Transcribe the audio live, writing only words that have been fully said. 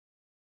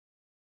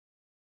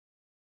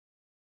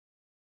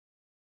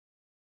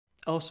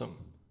Awesome.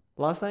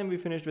 Last time we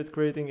finished with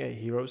creating a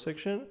hero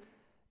section.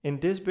 In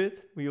this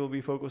bit, we will be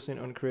focusing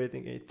on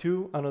creating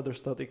two another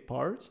static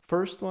parts.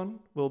 First one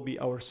will be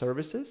our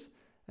services,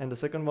 and the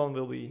second one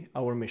will be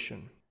our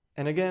mission.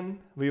 And again,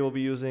 we will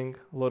be using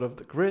a lot of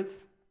the grid,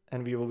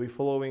 and we will be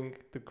following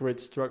the grid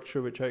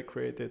structure which I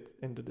created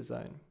in the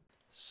design.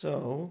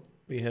 So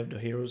we have the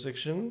hero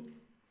section,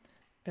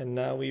 and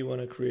now we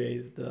want to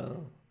create the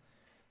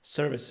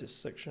services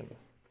section.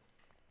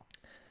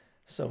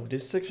 So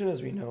this section,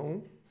 as we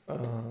know,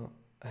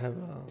 have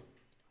a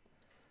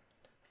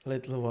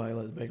little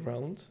violet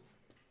background,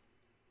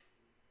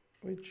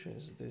 which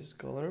is this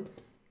color.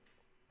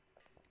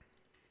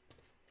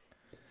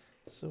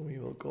 So we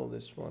will call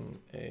this one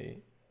a,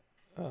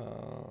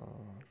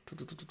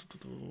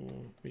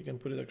 we can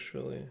put it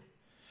actually,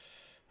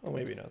 oh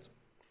maybe not.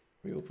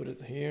 We will put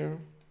it here,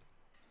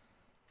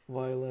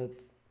 violet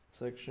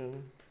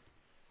section.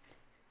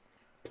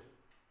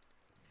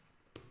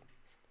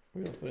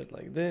 We will put it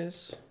like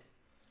this,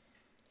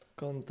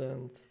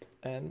 content,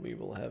 and we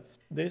will have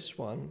this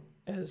one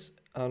as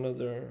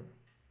another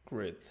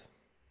grid.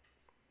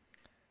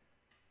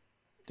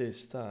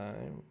 This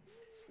time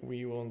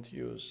we won't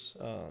use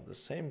the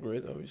same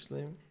grid,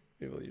 obviously.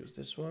 We will use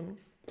this one.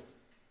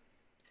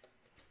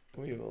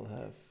 We will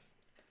have,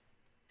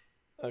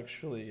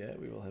 actually, yeah,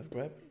 we will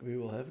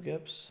have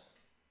gaps.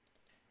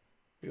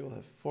 We will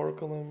have 4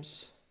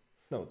 columns,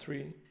 no,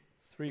 three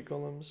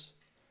columns,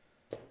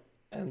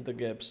 and the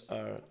gaps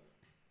are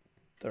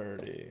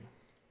 30.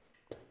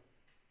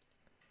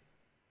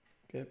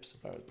 Gaps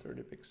are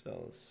 30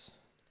 pixels.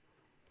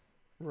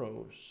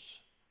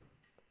 Rows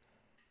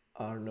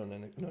are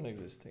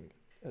non-existing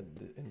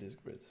in this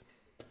grid.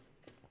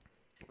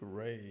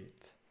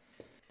 Great.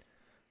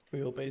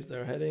 We will paste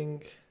our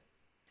heading,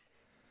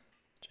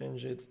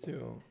 change it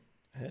to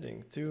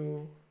heading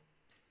 2.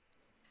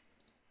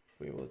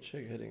 We will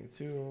check heading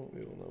 2.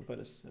 We will know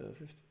better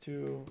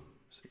 52,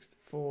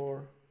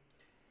 64,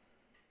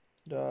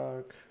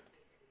 dark,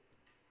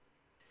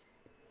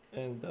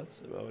 and that's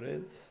about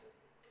it.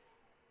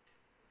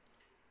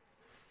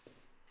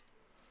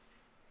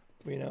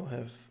 We now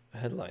have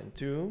headline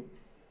 2.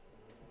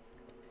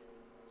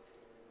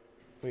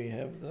 We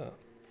have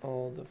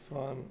all the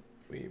fun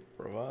we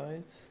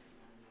provide.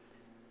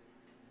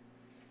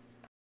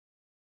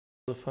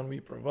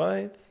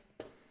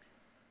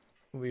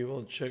 We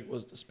will check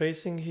what's the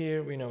spacing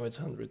here. We know it's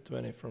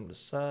 120 from the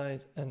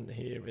side, and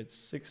here it's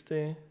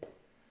 60.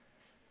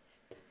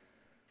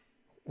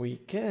 We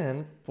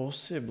can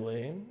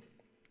possibly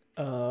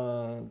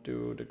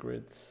do the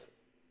grid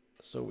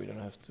so we don't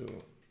have to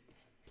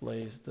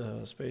place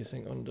the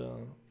spacing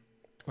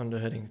on the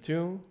heading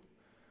 2.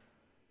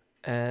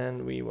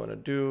 And we want to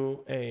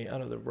do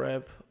another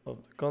wrap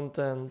of the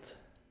content,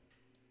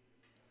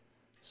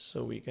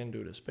 so we can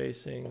do the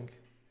spacing,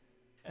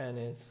 and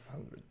it's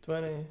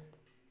 120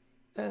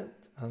 and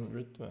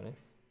 120.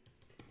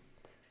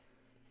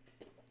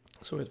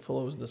 So it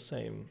follows the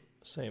same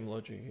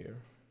logic here.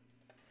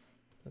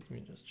 Let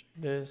me just check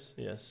this.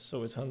 Yes,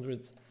 so it's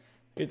 100.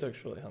 It's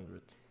actually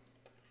 100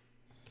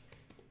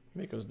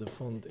 because the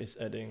font is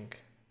adding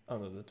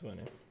another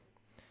 20.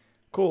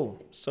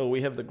 Cool. So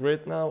we have the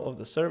grid now of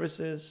the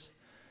services.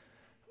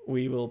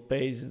 We will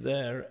paste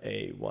there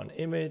one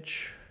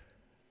image.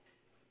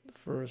 The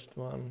first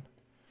one.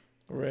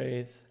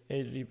 Great.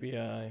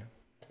 HDPI.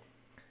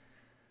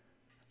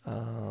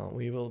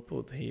 We will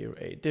put here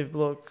a div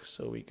block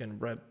so we can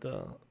wrap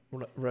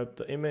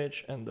the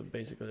image and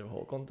basically the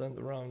whole content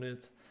around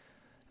it.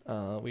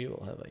 We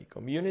will have a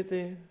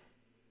community.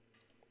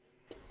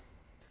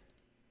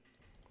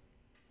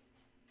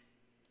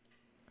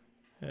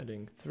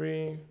 Heading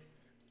 3.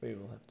 We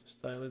will have to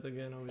style it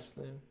again,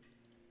 obviously.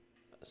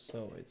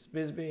 So it's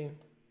Bisbee,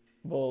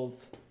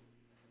 bold,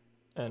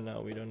 and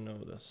now we don't know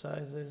the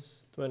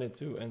sizes,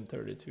 22 and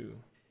 32.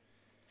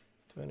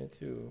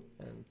 22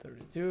 and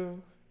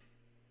 32.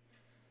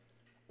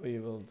 We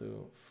will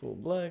do full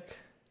black,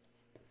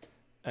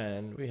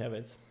 and we have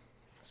it.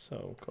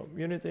 So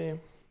community.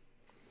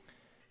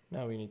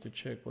 Now we need to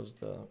check what's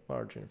the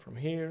margin from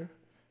here.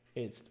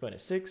 It's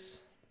 26.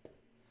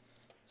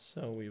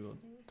 So we will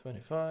do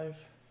 25.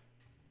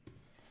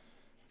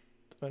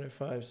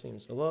 25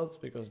 seems a lot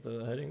because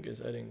the heading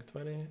is adding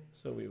 20,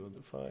 so we will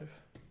do 5.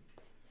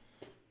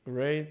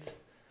 Great.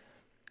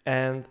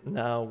 And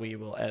now we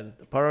will add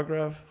the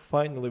paragraph.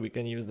 Finally, we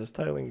can use the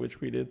styling which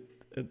we did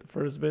at the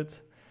first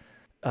bit,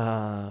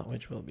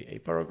 which will be a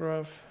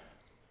paragraph.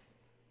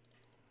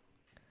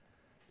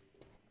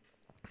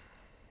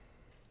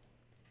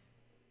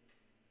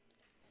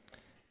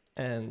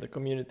 And the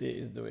community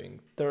is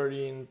doing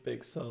 13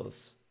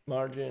 pixels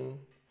margin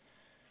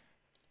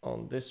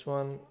on this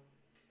one.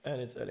 And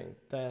it's adding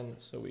 10,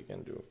 so we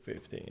can do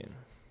 15.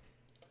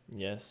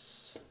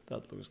 Yes,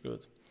 that looks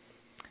good.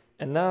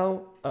 And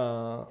now,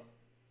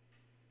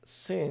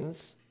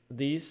 since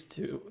these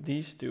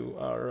two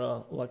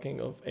are lacking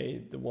of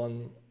the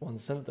one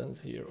sentence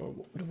here, or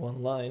the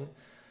one line,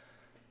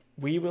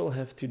 we will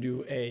have to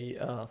do a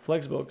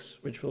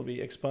flexbox, which will be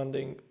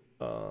expanding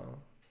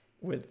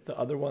with the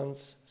other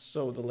ones,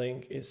 so the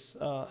link is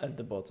at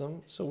the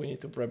bottom. So we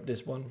need to wrap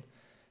this one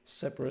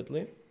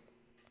separately,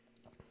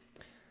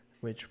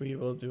 which we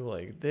will do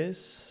like this.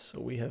 So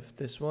we have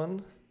this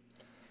one.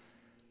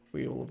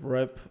 We will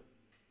wrap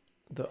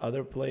the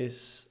other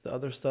place, the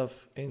other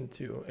stuff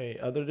into a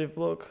other div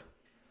block.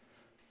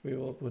 We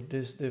will put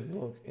this div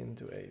block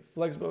into a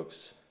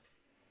flexbox,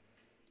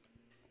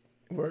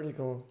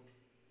 vertical,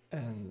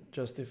 and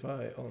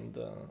justify on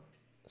the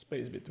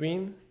space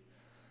between.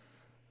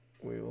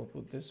 We will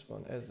put this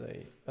one as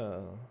a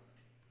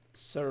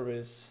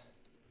service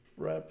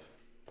wrap.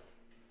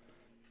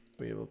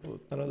 We will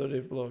put another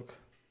div block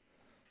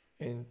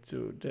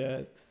into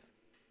that.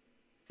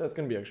 That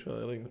can be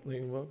actually a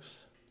link box.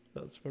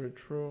 That's very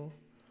true.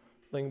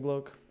 Link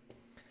block,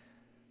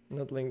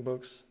 not link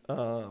box.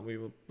 We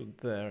will put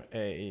there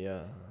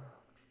a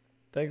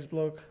text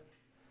block,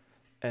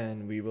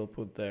 and we will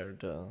put there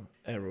the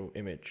arrow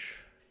image.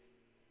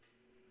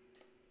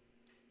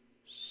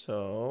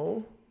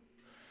 So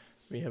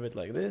we have it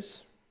like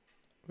this.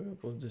 We will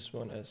put this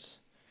one as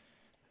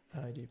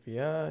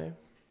IDPI.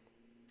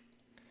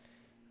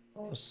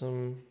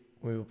 Awesome.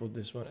 We will put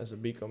this one as a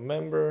become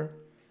member.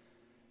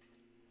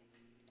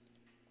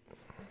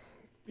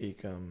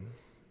 Become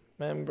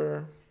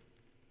member.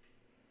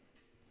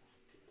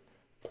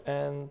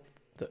 And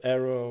the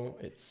arrow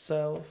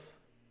itself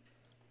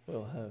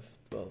will have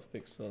 12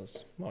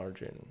 pixels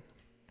margin.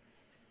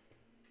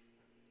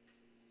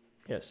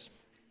 Yes.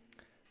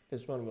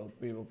 This one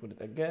we will put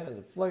it again as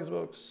a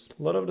flexbox.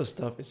 A lot of the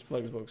stuff is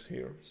flexbox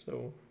here,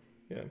 so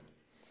yeah.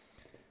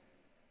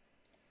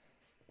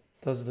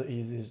 That's the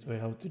easiest way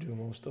how to do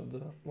most of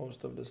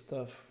the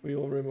stuff. We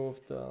will remove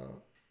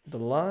the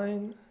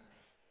line,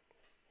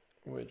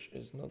 which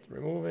is not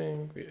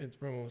removing. It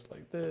removes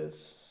like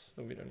this,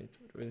 so we don't need to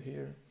do it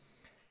here.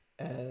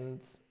 And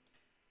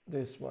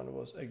this one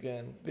was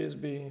again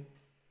Bisbee,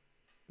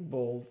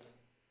 bold.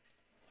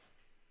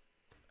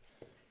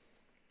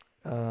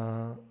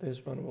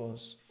 This one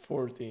was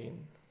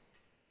 14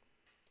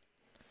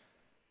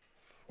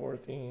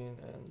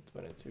 and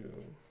 22. It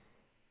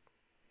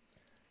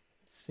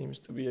seems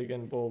to be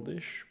again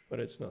boldish, but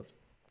it's not.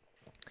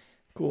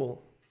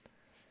 Cool.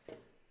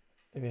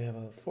 We have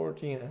a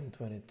 14 and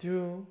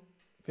 22,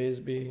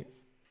 Bisbee,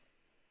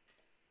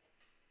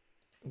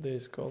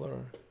 this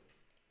color,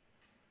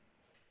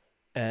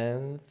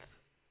 and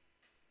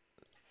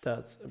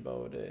that's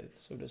about it.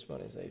 So this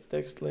one is a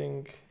text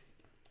link,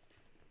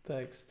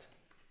 text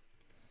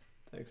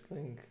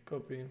link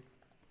copy,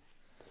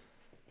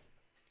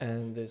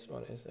 and this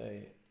one is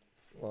a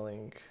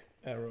link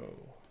arrow.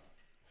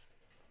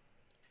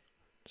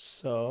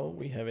 So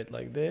we have it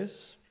like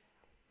this.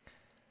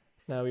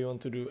 Now we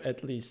want to do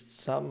at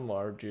least some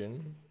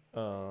margin,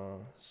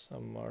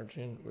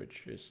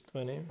 which is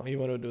 20. You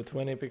want to do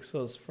 20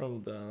 pixels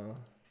from the,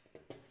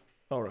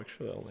 or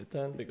actually only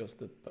 10, because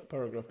the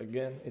paragraph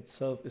again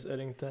itself is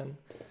adding 10,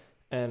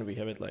 and we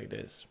have it like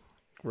this.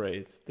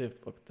 Great.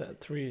 Div block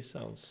 3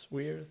 sounds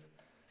weird.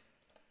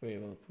 We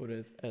will put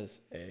it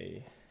as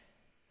a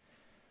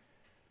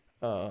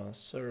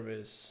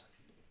service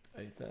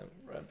item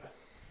wrap.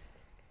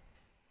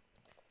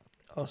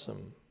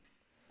 Awesome.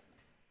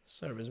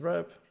 Service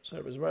wrap,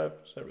 service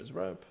wrap, service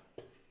wrap.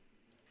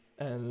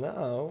 And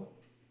now,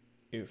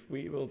 if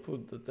we will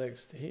put the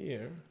text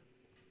here,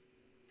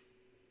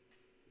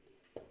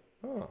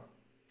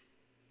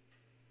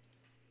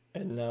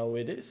 and now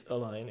it is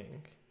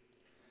aligning.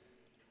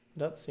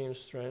 That seems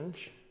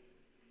strange.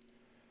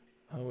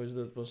 How is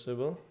that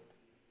possible?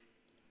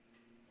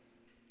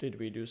 Did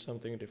we do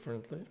something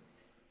differently?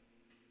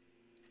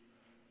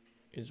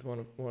 Is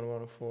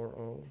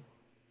 1140?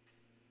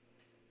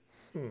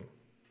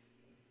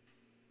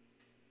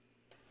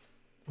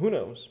 Who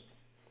knows?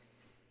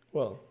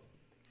 Well,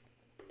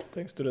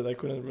 thanks to that I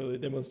couldn't really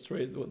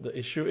demonstrate what the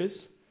issue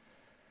is,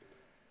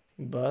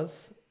 but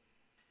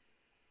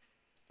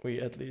we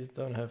at least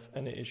don't have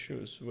any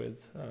issues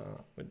with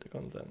the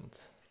content.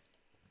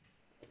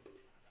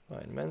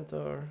 Find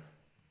mentor,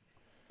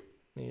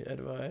 need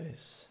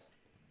advice,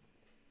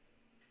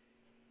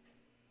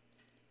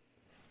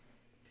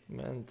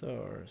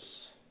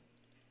 mentors,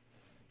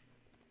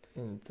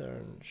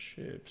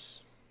 internships.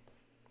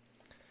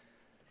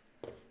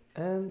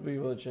 And we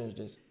will change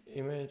this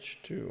image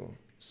to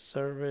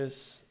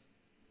service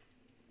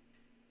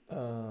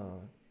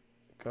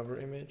cover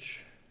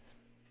image.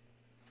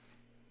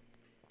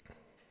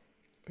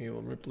 We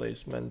will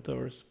replace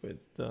mentors with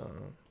the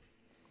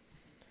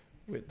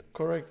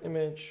correct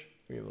image.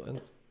 We will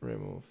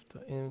remove the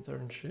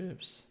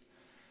internships,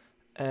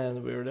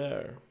 and we're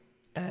there.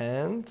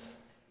 And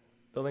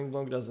the link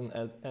block doesn't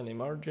add any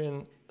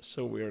margin,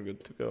 so we are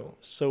good to go.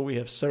 So we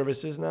have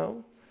services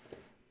now.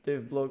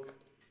 Div block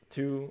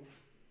 2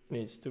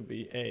 needs to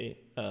be a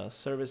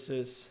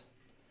services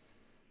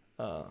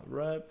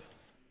wrap.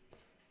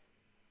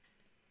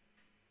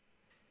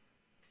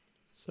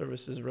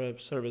 Services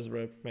wrap, service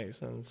wrap makes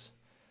sense.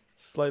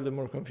 Slightly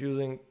more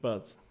confusing,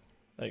 but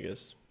I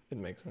guess it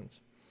makes sense.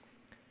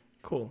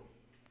 Cool.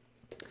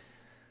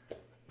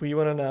 We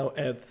want to now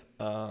add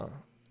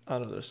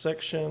another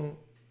section,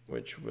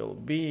 which will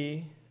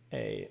be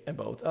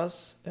about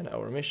us and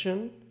our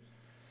mission.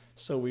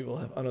 So we will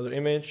have another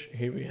image.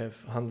 Here we have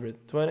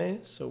 120.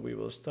 So we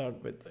will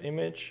start with the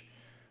image.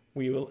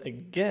 We will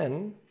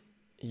again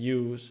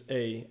use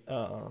a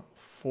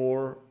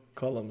 4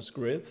 columns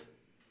grid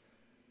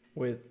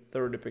with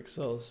 30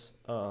 pixels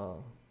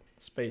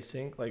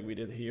spacing like we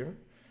did here.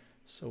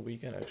 So we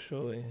can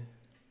actually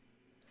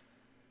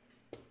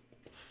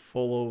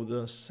follow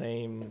the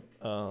same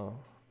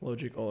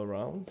logic all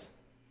around.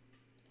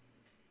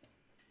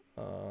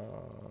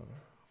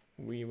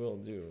 We will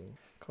do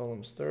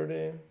columns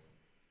 30,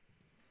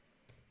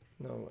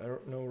 no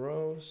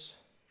rows.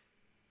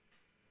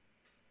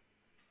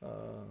 We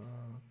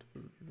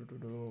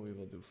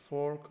will do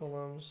 4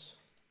 columns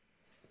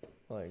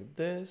like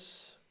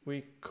this.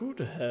 We could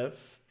have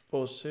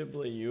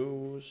possibly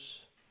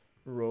used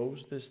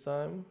rows this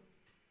time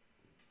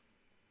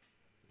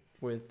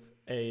with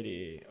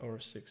 80 or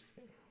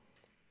 60.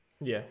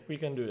 Yeah, we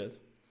can do that.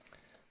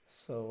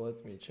 So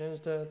let me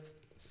change that.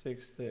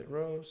 60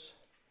 rows,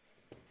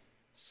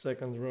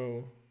 second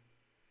row,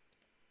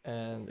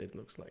 and it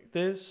looks like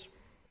this.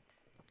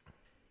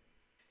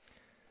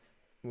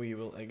 We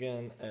will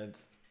again add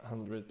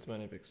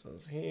 120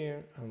 pixels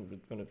here,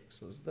 120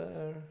 pixels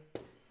there,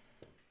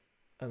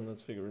 and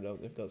let's figure it out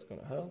if that's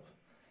gonna help.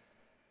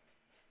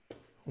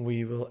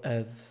 We will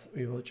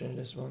change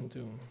this one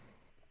to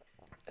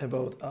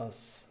about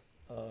us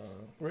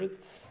grid,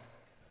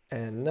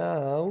 and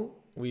now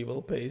we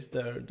will paste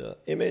there the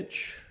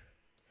image,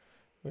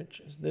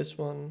 which is this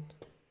one,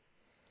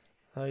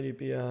 high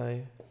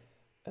DPI,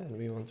 and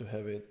we want to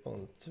have it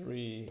on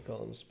 3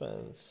 column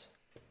spans.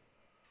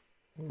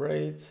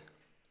 Great.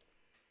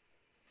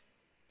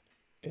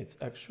 It's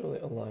actually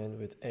aligned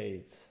with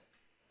 8.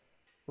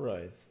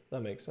 Right,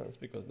 that makes sense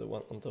because the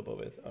one on top of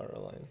it are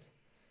aligned.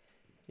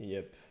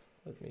 Yep,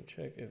 let me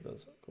check if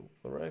that's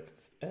correct,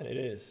 and it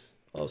is.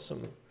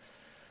 Awesome.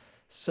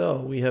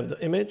 So we have the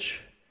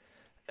image,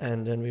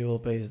 and then we will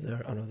paste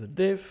there another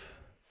div,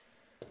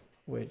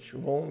 which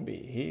won't be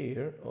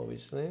here,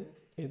 obviously.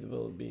 It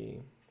will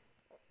be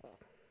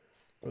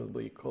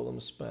column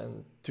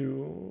span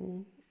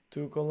 2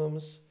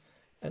 columns,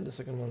 and the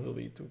second one will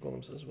be 2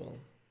 columns as well.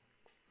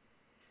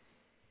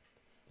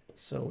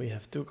 So we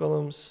have 2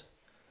 columns.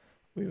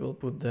 We will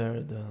put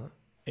there the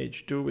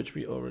H2, which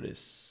we already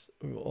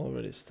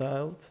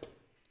styled,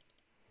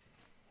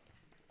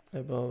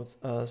 about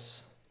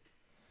us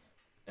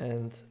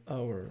and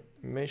our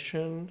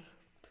mission.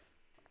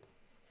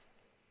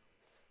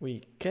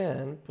 We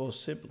can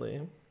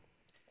possibly,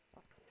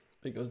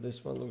 because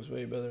this one looks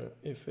way better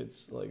if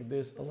it's like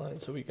this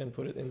aligned, so we can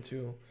put it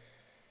into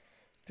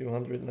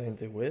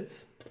 290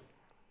 width.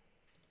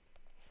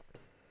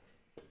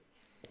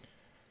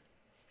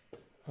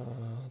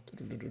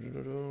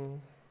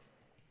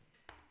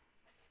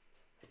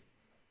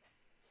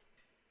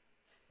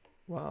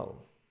 Wow,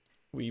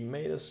 we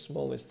made a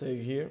small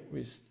mistake here.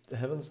 We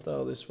haven't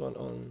styled this one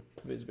on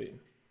Visby.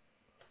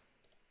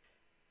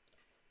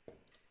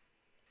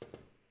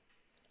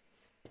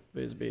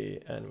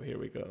 And here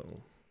we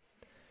go.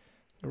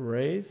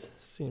 Great,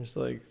 seems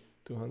like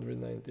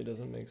 290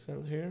 doesn't make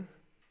sense here,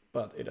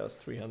 but it has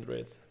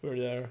 300, we're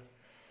there.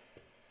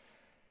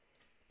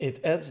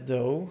 It adds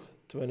though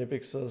 20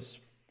 pixels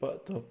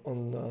but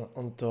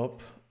on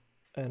top,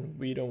 and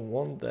we don't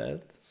want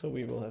that, so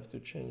we will have to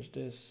change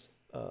this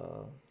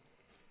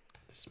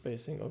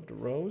spacing of the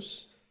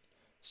rows.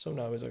 So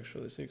now it's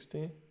actually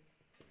 60.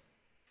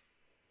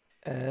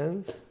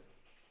 And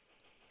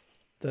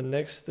the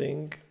next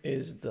thing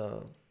is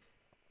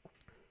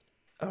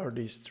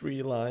these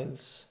 3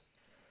 lines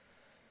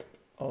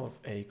of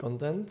a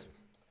content.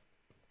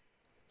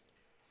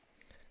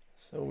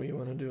 So we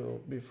want to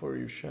do before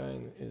you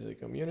shine is a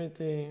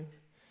community,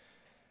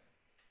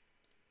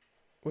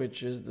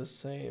 which is the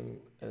same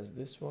as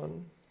this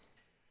one,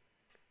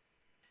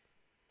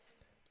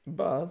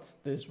 but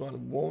this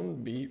one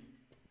won't be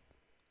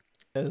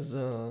as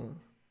a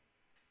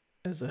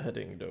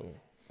heading though.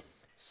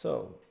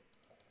 So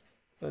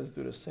let's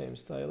do the same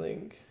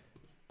styling.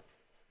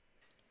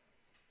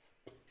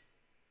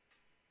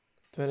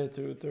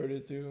 22,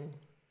 32,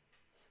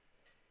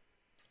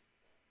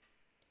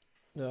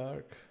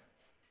 dark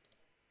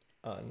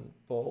and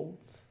bold,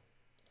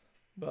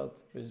 but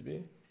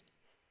Visby.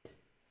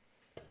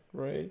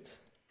 Great.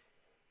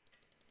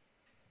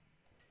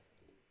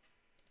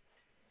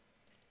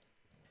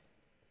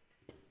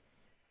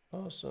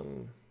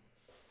 Awesome.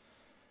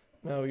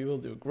 Now we will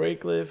do gray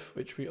cliff,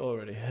 which we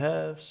already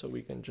have, so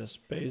we can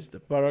just paste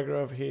the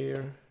paragraph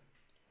here.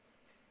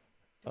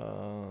 Like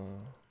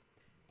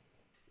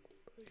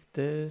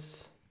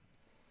this.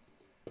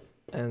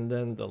 And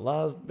then the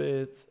last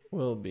bit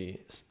will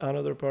be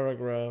another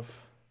paragraph,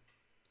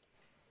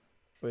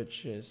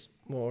 which is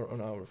more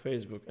on our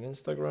Facebook and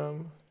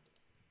Instagram.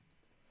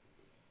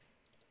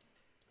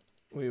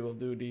 We will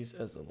do these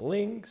as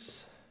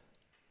links,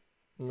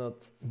 not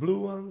blue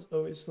ones,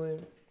 obviously,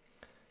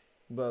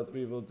 but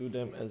we will do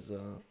them as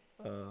a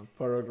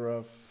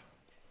paragraph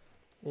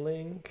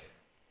link.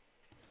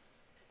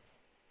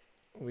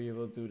 We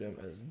will do them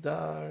as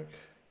dark.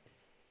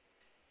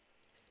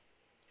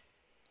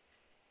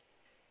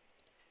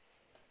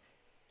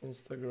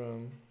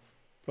 Instagram,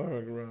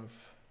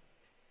 paragraph,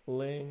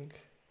 link.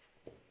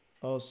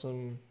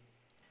 Awesome.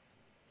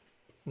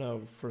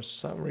 Now, for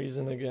some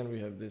reason, again, we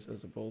have this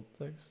as a bold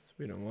text.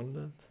 We don't want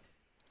that.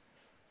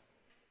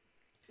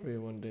 We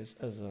want this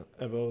as a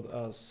about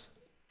us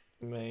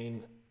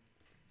main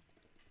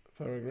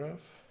paragraph.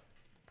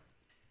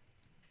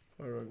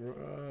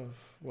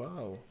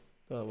 Wow,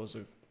 that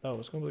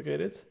was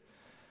complicated.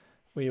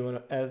 We want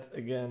to add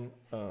again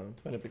 20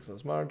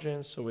 pixels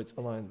margin, so it's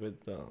aligned with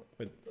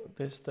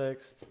this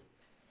text,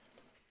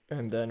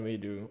 and then we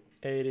do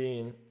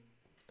 18,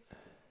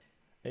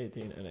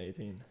 18, and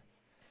 18.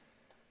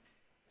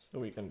 So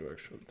we can do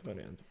actually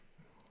 20 and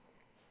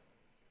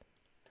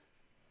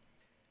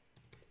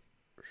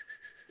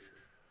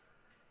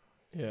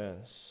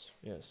yes.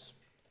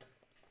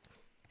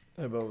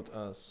 About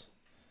us,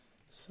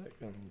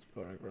 second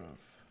paragraph.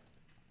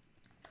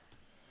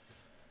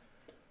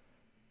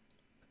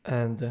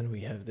 And then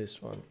we have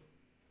this one.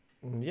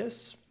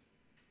 Yes,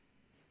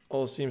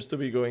 all seems to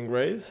be going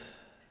great.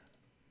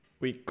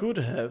 We could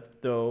have,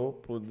 though,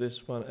 put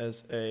this one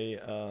as a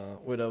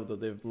without the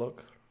div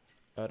block.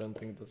 I don't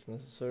think that's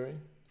necessary.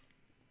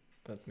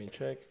 Let me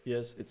check.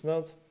 Yes, it's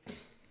not.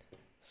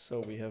 So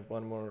we have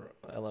one more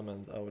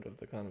element out of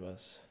the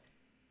canvas.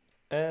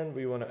 And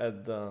we want to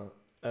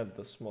add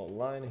the small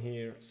line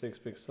here, 6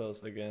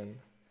 pixels again.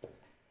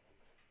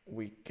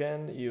 We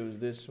can use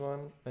this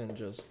one and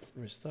just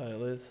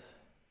restyle it.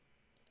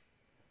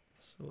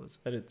 So let's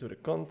add it to the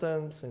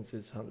content since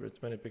it's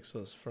 120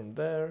 pixels from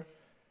there.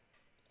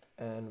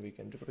 And we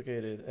can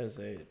duplicate it as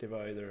a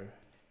divider.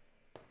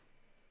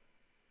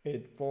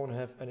 It won't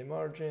have any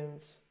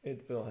margins.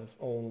 It will have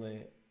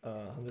only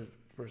 100%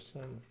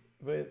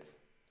 width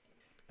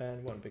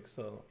and 1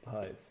 pixel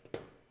height.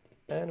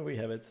 And we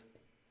have it.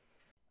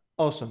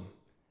 Awesome.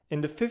 In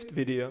the 5th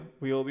video,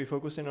 we will be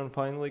focusing on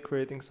finally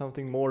creating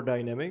something more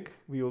dynamic.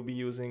 We will be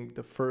using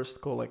the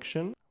first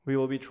collection. We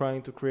will be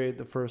trying to create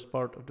the first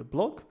part of the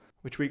blog,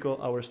 which we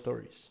call our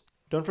stories.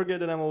 Don't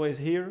forget that I'm always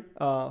here.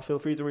 Feel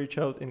free to reach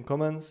out in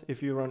comments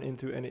if you run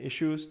into any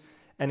issues.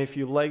 And if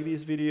you like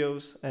these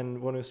videos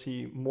and want to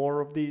see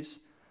more of these,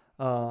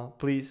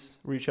 please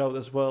reach out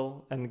as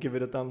well and give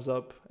it a thumbs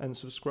up and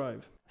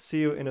subscribe.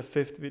 See you in the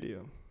 5th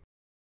video.